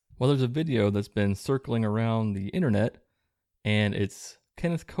Well, there's a video that's been circling around the internet, and it's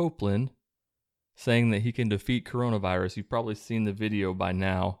Kenneth Copeland saying that he can defeat coronavirus. You've probably seen the video by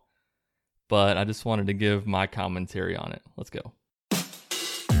now, but I just wanted to give my commentary on it. Let's go.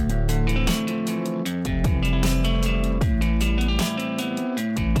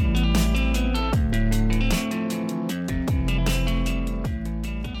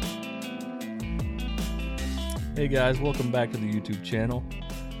 Hey guys, welcome back to the YouTube channel,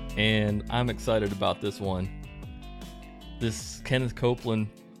 and I'm excited about this one. This Kenneth Copeland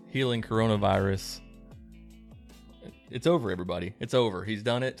healing coronavirus. It's over, everybody. It's over. He's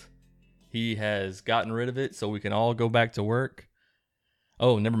done it. He has gotten rid of it so we can all go back to work.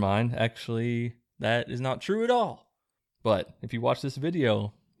 Oh, never mind. Actually, that is not true at all. But if you watch this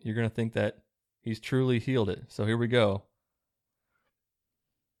video, you're going to think that he's truly healed it. So here we go.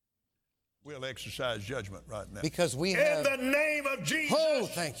 We'll exercise judgment right now. Because we have... In the name of Jesus. Oh,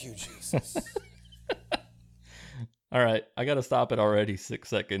 thank you, Jesus. All right, I got to stop it already 6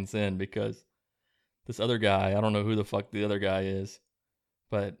 seconds in because this other guy, I don't know who the fuck the other guy is,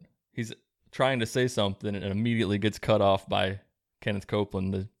 but he's trying to say something and immediately gets cut off by Kenneth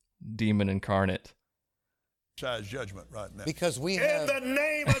Copeland, the demon incarnate. Exercise judgment right now. Because we have... In the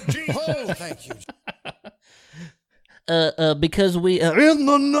name of Jesus. Oh, thank you. Because we, In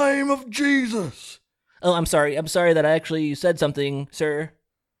the name of Jesus. oh, I'm sorry that I actually said something, sir.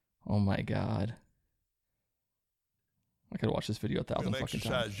 Oh my God. I could watch this video 1,000 We'll fucking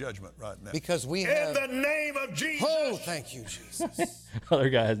exercise times. judgment right now. Because we In have... the name of Jesus. Oh, thank you, Jesus. Other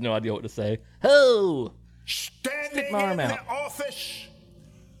guy has no idea what to say. Ho! Standing Stick my arm in out. the office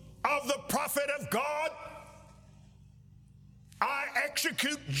of the prophet of God, I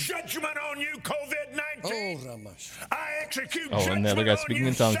execute judgment on you, COVID-19. Oh, Ramash. I execute Oh, and judgment the other guy's on speaking you,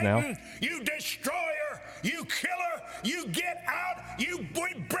 in tongues now. Satan, you destroyer, you killer, you get out, we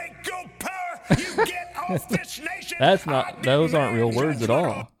break your power, you get off this nation. That's not, those aren't real words at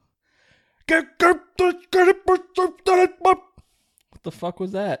all. What the fuck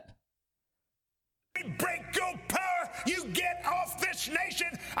was that? We break your power, you get off this nation.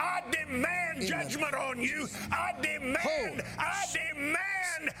 I demand judgment on you. I demand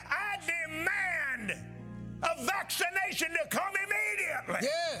a vaccination to come immediately.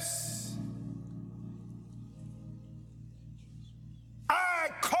 Yes. I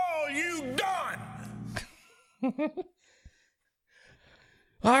call you done.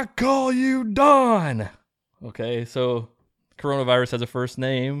 I call you Don. Okay, so coronavirus has a first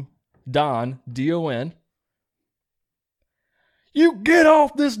name, Don, D-O-N. You get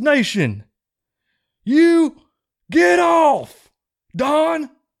off this nation. You get off, Don.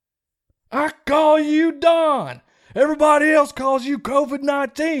 I call you Don. Everybody else calls you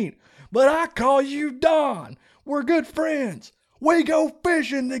COVID-19, but I call you Don. We're good friends. We go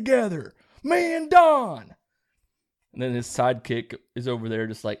fishing together, me and Don. And then his sidekick is over there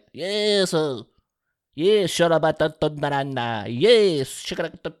just like, Yes, yes, shut up, yes,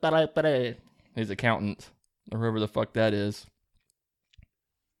 his accountant, or whoever the fuck that is.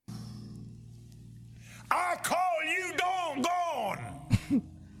 I call you gone.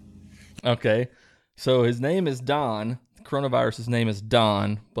 Okay, so his name is Don. Coronavirus's name is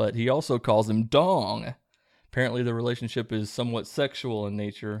Don, but he also calls him Dong. Apparently the relationship is somewhat sexual in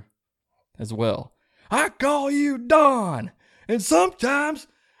nature as well. I call you Don, and sometimes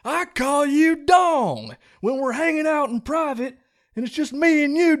I call you Dong when we're hanging out in private and it's just me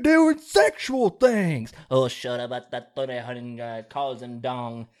and you doing sexual things. Oh, shut up, calls him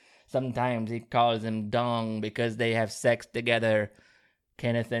Dong. Sometimes he calls him Dong because they have sex together.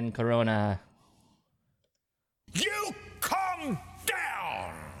 Kenneth and Corona. You come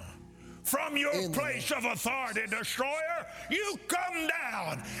down from your place of authority, destroyer. You come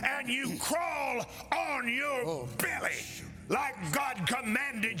down and you crawl on your belly like God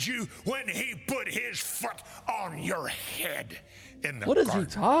commanded you when he put his foot on your head in the What is he garden.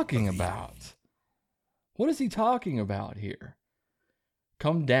 talking about? What is he talking about here?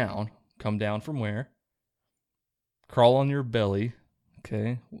 Come down. Come down from where? Crawl on your belly.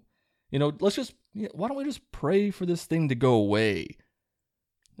 Okay. You know, why don't we just pray for this thing to go away?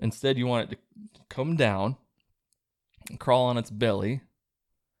 Instead, you want it to come down and crawl on its belly. Are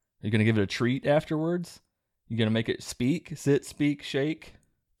you going to give it a treat afterwards? You going to make it speak, sit, speak, shake?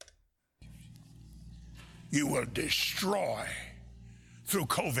 You will destroy through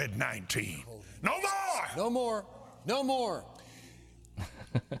COVID-19. No more! No more. No more.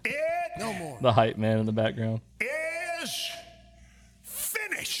 It No more. The hype man in the background. is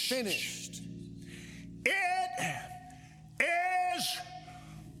finished. Finished. It is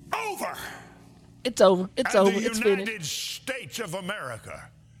over. It's over. It's And over. the It's United finished. States of America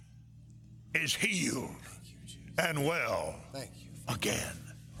is healed and well Thank you. again,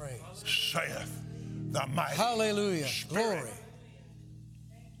 Praise. saith the mighty Hallelujah. Spirit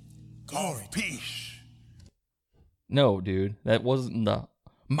Glory. of peace. No, dude, that wasn't the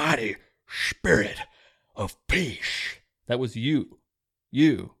mighty Spirit of peace. That was you.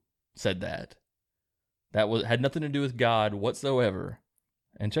 You said that. That had nothing to do with God whatsoever.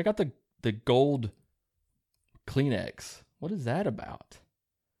 And check out the gold Kleenex. What is that about?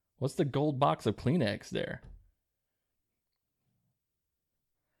 What's the gold box of Kleenex there?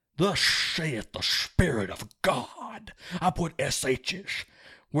 Thus saith the Spirit of God. I put SH's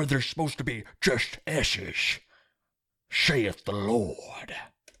where there's supposed to be just S's. Saith the Lord.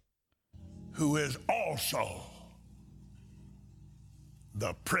 Who is also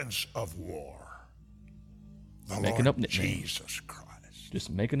the Prince of War, the Making Lord up nicknames. Jesus Christ. Just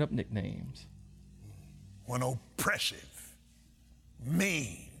making up nicknames. When oppressive,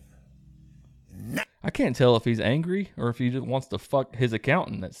 mean, I can't tell if he's angry or if he just wants to fuck his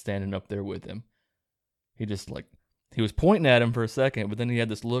accountant that's standing up there with him. He just he was pointing at him for a second, but then he had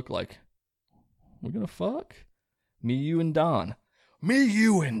this look like, we're gonna fuck? Me, you, and Don. Me,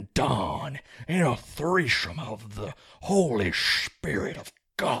 you, and Don in a threesome of the Holy Spirit of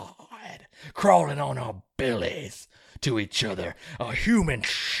God crawling on our bellies to each other, a human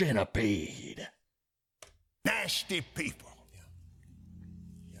centipede. nasty people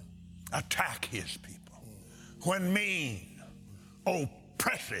attack his people. When mean,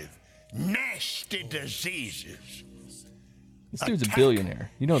 oppressive, nasty diseases. This dude's a attack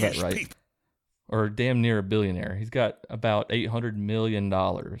billionaire. You know that, his right? people. Or damn near a billionaire. He's got about $800 million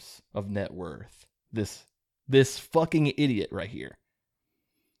of net worth. This fucking idiot right here.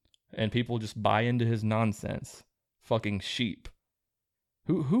 And people just buy into his nonsense. Fucking sheep.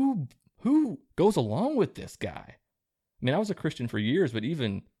 Who goes along with this guy? I mean, I was a Christian for years, but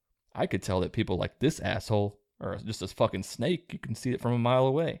even I could tell that people like this asshole are just this fucking snake. You can see it from a mile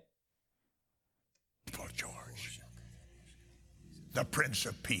away. George. The Prince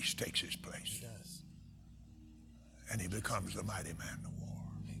of Peace takes his place. And he becomes the mighty man of war.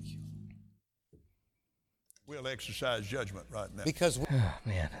 Thank you. We'll exercise judgment right now. Because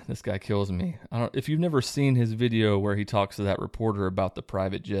Man, this guy kills me. If you've never seen his video where he talks to that reporter about the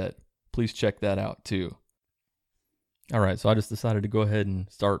private jet, please check that out too. All right, so I just decided to go ahead and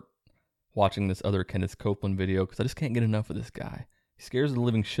start watching this other Kenneth Copeland video because I just can't get enough of this guy. He scares the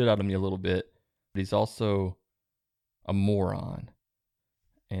living shit out of me a little bit, but he's also a moron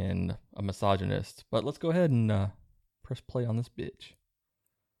and a misogynist. But let's go ahead and press play on this bitch.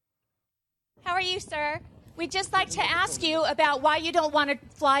 How are you, sir? We'd just like to ask you about why you don't want to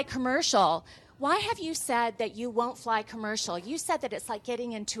fly commercial. Why have you said that you won't fly commercial? You said that it's like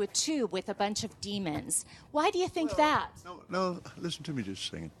getting into a tube with a bunch of demons. Why do you think that? No, listen to me just a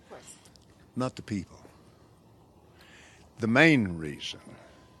second. Not the people. The main reason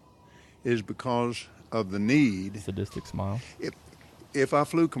is because of the need. Sadistic smile. If I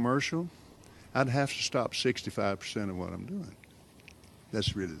flew commercial, I'd have to stop 65% of what I'm doing.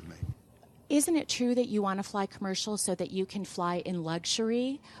 That's really the main. Isn't it true that you want to fly commercial so that you can fly in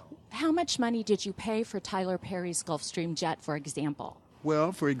luxury? How much money did you pay for Tyler Perry's Gulfstream jet, for example?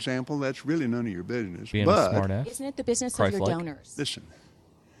 Well, for example, that's really none of your business. Being a but smart ass. Isn't it the business of your Christ-like. donors? listen,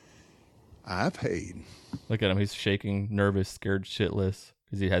 I paid. Look at him. He's shaking, nervous, scared shitless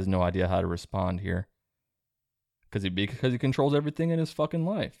because he has no idea how to respond here. Because he controls everything in his fucking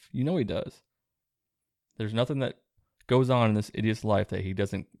life. You know he does. There's nothing that goes on in this idiot's life that he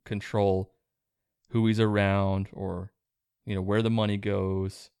doesn't control who he's around or, where the money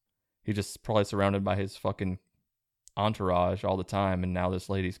goes. He's just probably surrounded by his fucking entourage all the time. And now this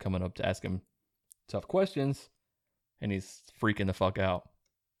lady's coming up to ask him tough questions and he's freaking the fuck out.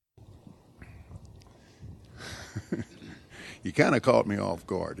 You kind of caught me off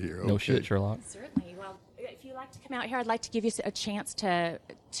guard here. No okay? shit, Sherlock. Certainly. Well, if you'd like to come out here, I'd like to give you a chance to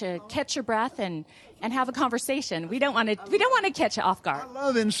catch your breath and have a conversation. We don't want to catch you off guard. I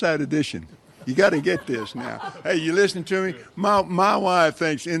love Inside Edition. You got to get this now. Hey, you listening to me? My wife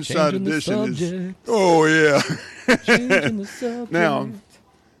thinks Inside Changing the Edition is. subject. Oh yeah. Changing the subject. Now,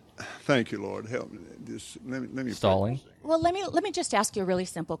 thank you, Lord. Help me. Just let me. Stalling. Well, let me just ask you a really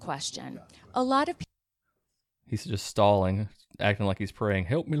simple question. A lot of He's just stalling, acting like he's praying.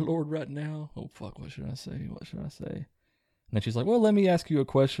 Help me, Lord, right now. Oh, fuck, what should I say? What should I say? And then she's like, well, let me ask you a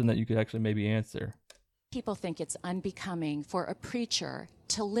question that you could actually maybe answer. people think it's unbecoming for a preacher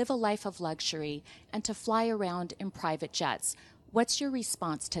to live a life of luxury and to fly around in private jets. What's your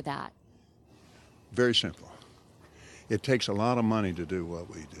response to that? Very simple. It takes a lot of money to do what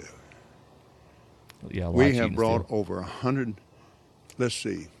we do. Yeah, We have brought over 100, let's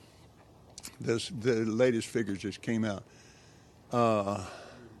see, The latest figures just came out.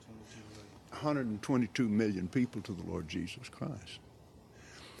 122 million people to the Lord Jesus Christ.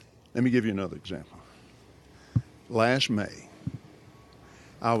 Let me give you another example. Last May,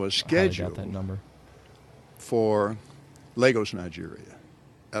 I was scheduled that number for Lagos, Nigeria.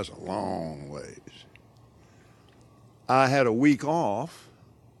 That's a long ways. I had a week off,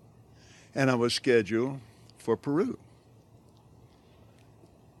 and I was scheduled for Peru.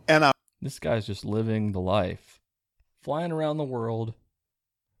 And This guy's just living the life, flying around the world,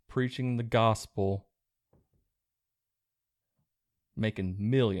 preaching the gospel, making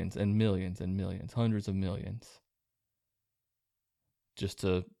millions and millions and millions, hundreds of millions, just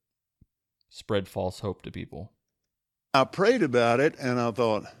to spread false hope to people. I prayed about it, and I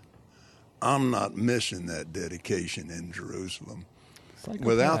thought, I'm not missing that dedication in Jerusalem. Psychopath.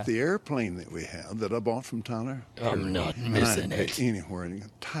 Without the airplane that we have that I bought from Tyler, I'm not missing it. Anywhere.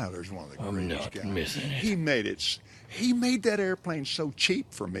 Tyler's one of the greatest not guys. missing it. He made that airplane so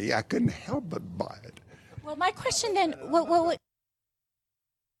cheap for me, I couldn't help but buy it. Well, my question then, what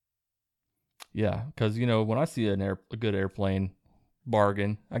Yeah, because, when I see a good airplane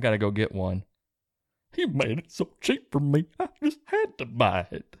bargain, I got to go get one. He made it so cheap for me, I just had to buy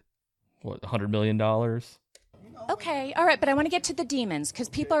it. What, $100 million? Okay, all right, but I want to get to the demons because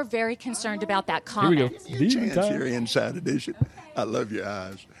people are very concerned about that Here we go. comment. Demon Chance time. here, Inside Edition. I love your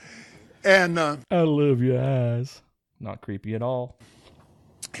eyes. And I love your eyes. Not creepy at all.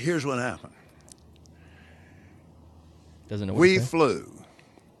 here's what happened. Doesn't know what We to say. flew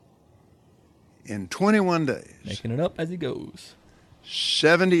in 21 days, Making it up as he goes.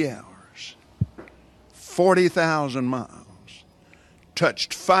 70 hours, 40,000 miles,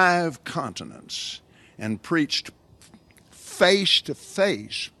 touched 5 continents, and preached face to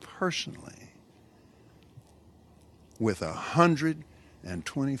face personally with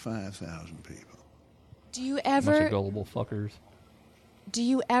 125,000 people. Do you Bunch of ever gullible fuckers.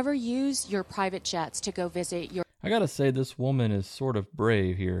 use your private jets to go visit your I gotta say, this woman is sort of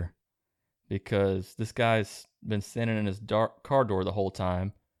brave here, because this guy's been standing in his car door the whole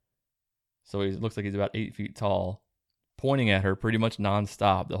time, so he looks like he's about 8 feet tall, pointing at her pretty much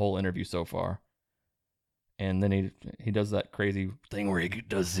nonstop the whole interview so far. And then he does that crazy thing where he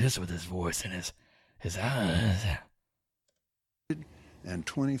does this with his voice and his eyes. And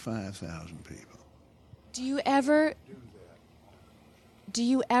 25,000 people. Do you ever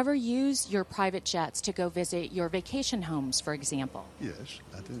use your private jets to go visit your vacation homes, for example? Yes,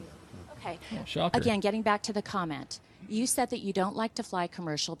 I do that. Okay. Shocker. Again, getting back to the comment. You said that you don't like to fly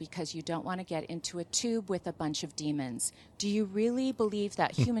commercial because you don't want to get into a tube with a bunch of demons. Do you really believe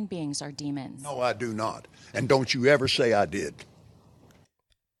that human beings are demons? No, I do not. And don't you ever say I did.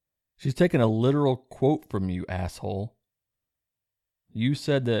 She's taking a literal quote from you, asshole. You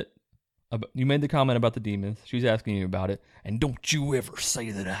said that, you made the comment about the demons. She's asking you about it. And don't you ever say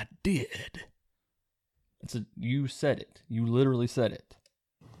that I did. You said it. You literally said it.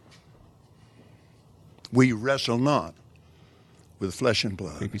 We wrestle not with flesh and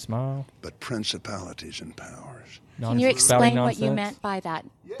blood, Creepy smile. but principalities and powers. Can you explain what you Nonsense.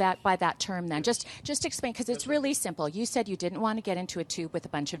 meant by that term then? Just explain, because it's really simple. You said you didn't want to get into a tube with a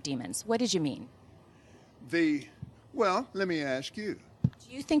bunch of demons. What did you mean? Well, let me ask you.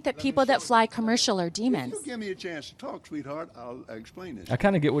 Do you think that people that fly commercial are demons? You give me a chance to talk, sweetheart. I'll explain this. I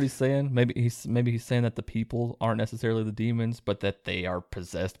kind of get what he's saying. Maybe he's saying that the people aren't necessarily the demons, but that they are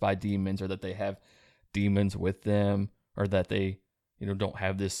possessed by demons, or that they have demons with them, or that they, don't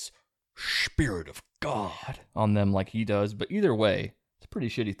have this spirit of God on them like he does. But either way, it's a pretty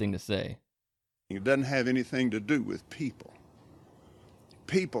shitty thing to say. It doesn't have anything to do with people.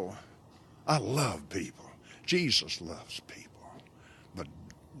 People, I love people. Jesus loves people. But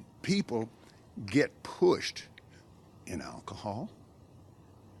people get pushed in alcohol.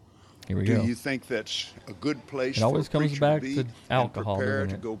 Here we Do go. you think that's a good place It always for a comes preacher back to be to alcohol, and prepare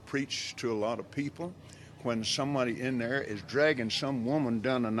doesn't to it? go preach to a lot of people? When somebody in there is dragging some woman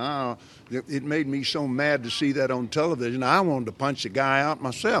down an aisle, it made me so mad to see that on television. I wanted to punch the guy out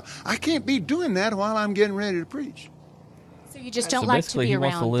myself. I can't be doing that while I'm getting ready to preach. So you just don't So like to basically, be he around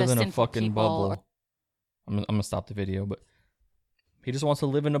wants to live the in a sinful fucking people. bubble. I'm gonna stop the video, but he just wants to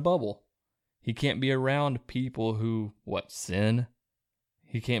live in a bubble. He can't be around people who sin.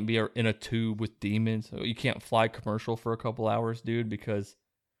 He can't be in a tube with demons. You can't fly commercial for a couple hours, dude, because,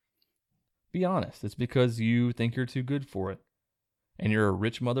 be honest, it's because you think you're too good for it. And you're a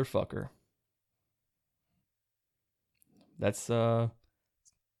rich motherfucker. That's TV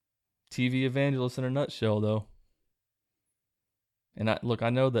evangelist in a nutshell, though. And I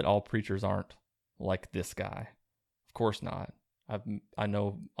know that all preachers aren't like this guy. Of course not. I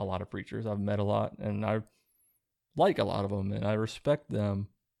know a lot of preachers. I've met a lot, and I like a lot of them, and I respect them.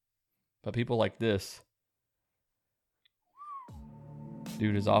 But people like this,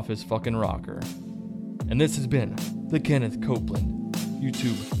 dude is off his fucking rocker. And this has been the Kenneth Copeland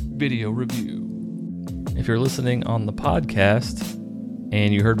YouTube video review. If you're listening on the podcast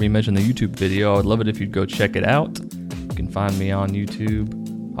and you heard me mention the YouTube video, I would love it if you'd go check it out. You can find me on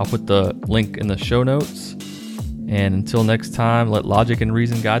YouTube. I'll put the link in the show notes. And until next time, let logic and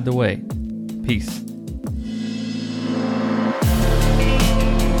reason guide the way. Peace.